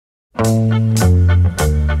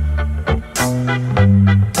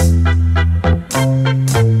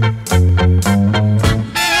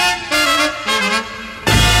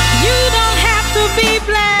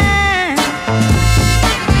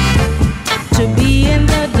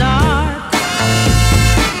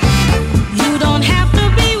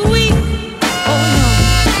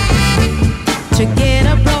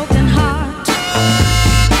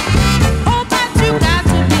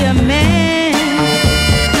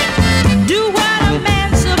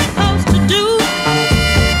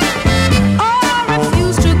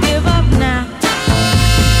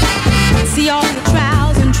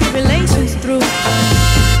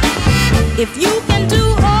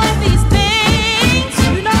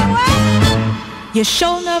You're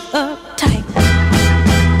shown up uptight.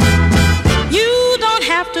 You don't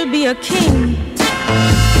have to be a king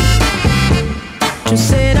to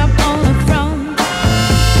sit up on the throne.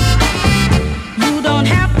 You don't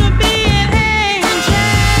have to be an angel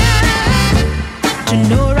to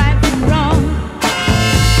know right from wrong.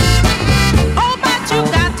 Oh, but you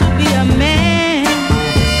got to be a man.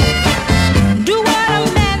 Do what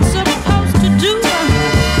a man's supposed to do.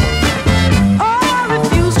 Oh,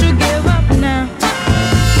 refuse to give up now.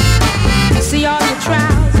 See all your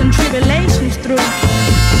trials and tribulations through.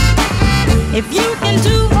 If you can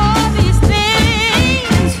do all these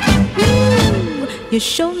things, ooh, you're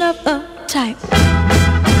shown up uptight.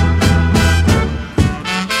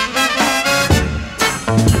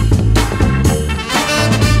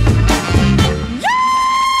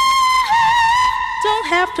 Don't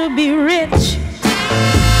have to be rich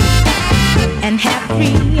and have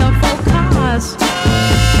 3 or 4 cars.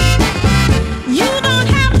 You don't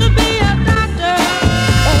have to be a doctor,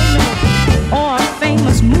 oh no, or a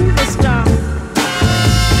famous movie star.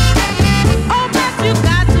 Oh, but you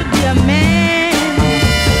got to be a man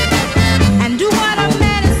and do what a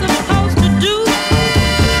man is supposed to do.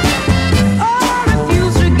 Oh,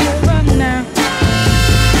 refuse to give up now.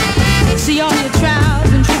 See all your trials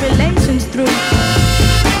and tribulations through.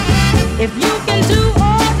 If you can do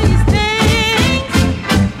all these things,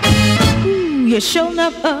 ooh, you're shown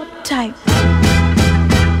up uptight.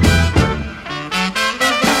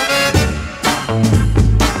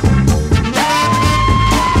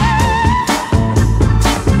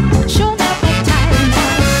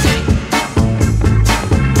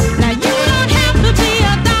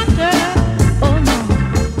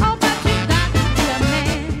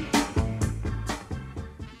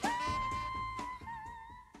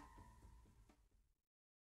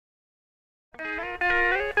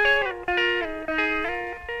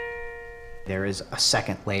 There is a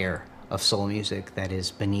second layer of soul music that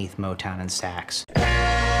is beneath Motown and sax.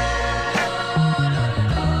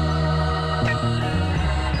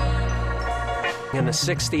 In the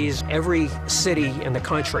 60s, every city in the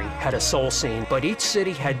country had a soul scene, but each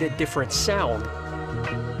city had a different sound.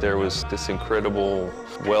 There was this incredible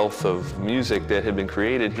wealth of music that had been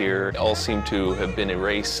created here. It all seemed to have been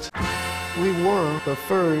erased. We were the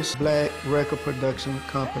first black record production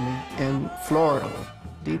company in Florida.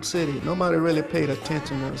 Deep City, nobody really paid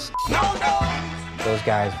attention to us. Those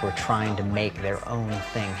guys were trying to make their own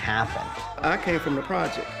thing happen. I came from the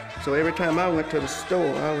project, so every time I went to the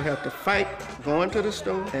store, I would have to fight going to the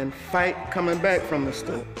store and fight coming back from the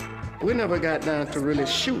store. We never got down to really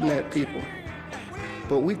shooting at people,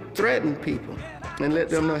 but we threatened people and let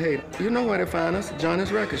them know, hey, you know where to find us,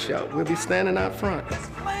 Johnny's Record Shop. We'll be standing out front.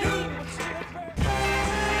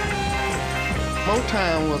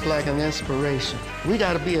 Motown was like an inspiration. We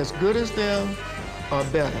got to be as good as them or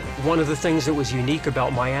better. One of the things that was unique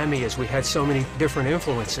about Miami is we had so many different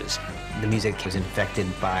influences. The music was infected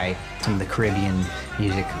by some of the Caribbean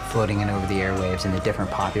music floating in over the airwaves and the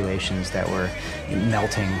different populations that were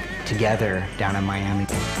melting together down in Miami.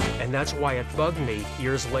 And that's why it bugged me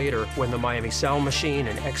years later when the Miami Sound Machine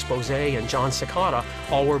and Expose and John Cicada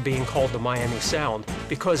all were being called the Miami Sound,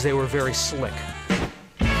 because they were very slick.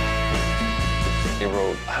 He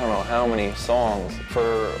wrote, I don't know how many songs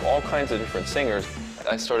for all kinds of different singers.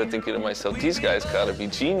 I started thinking to myself, these guys gotta be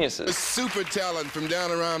geniuses. A super talent from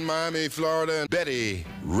down around Miami, Florida, Betty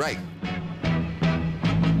Wright.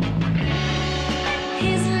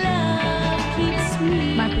 His love keeps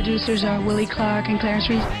me. My producers are Willie Clarke and Clarence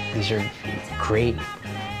Reid. These are great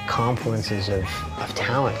confluences of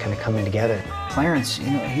talent kind of coming together. Clarence,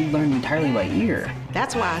 you know, he learned entirely by ear.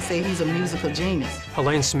 That's why I say he's a musical genius.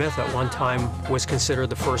 Helene Smith at one time was considered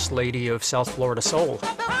the first lady of South Florida soul.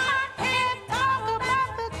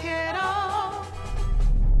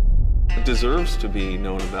 It deserves to be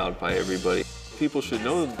known about by everybody. People should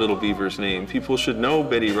know Little Beaver's name. People should know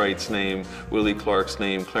Betty Wright's name, Willie Clarke's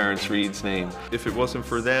name, Clarence Reid's name. If it wasn't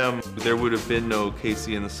for them, there would have been no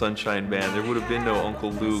Casey and the Sunshine Band. There would have been no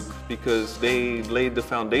Uncle Luke, because they laid the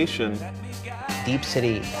foundation. Deep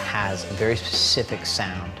City has a very specific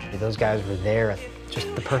sound. Those guys were there at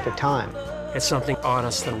just the perfect time. It's something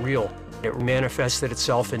honest and real. It manifested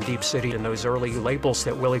itself in Deep City in those early labels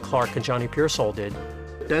that Willie Clarke and Johnny Pearsall did.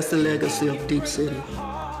 That's the legacy of Deep City,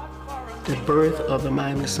 the birth of the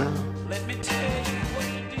Miami sound.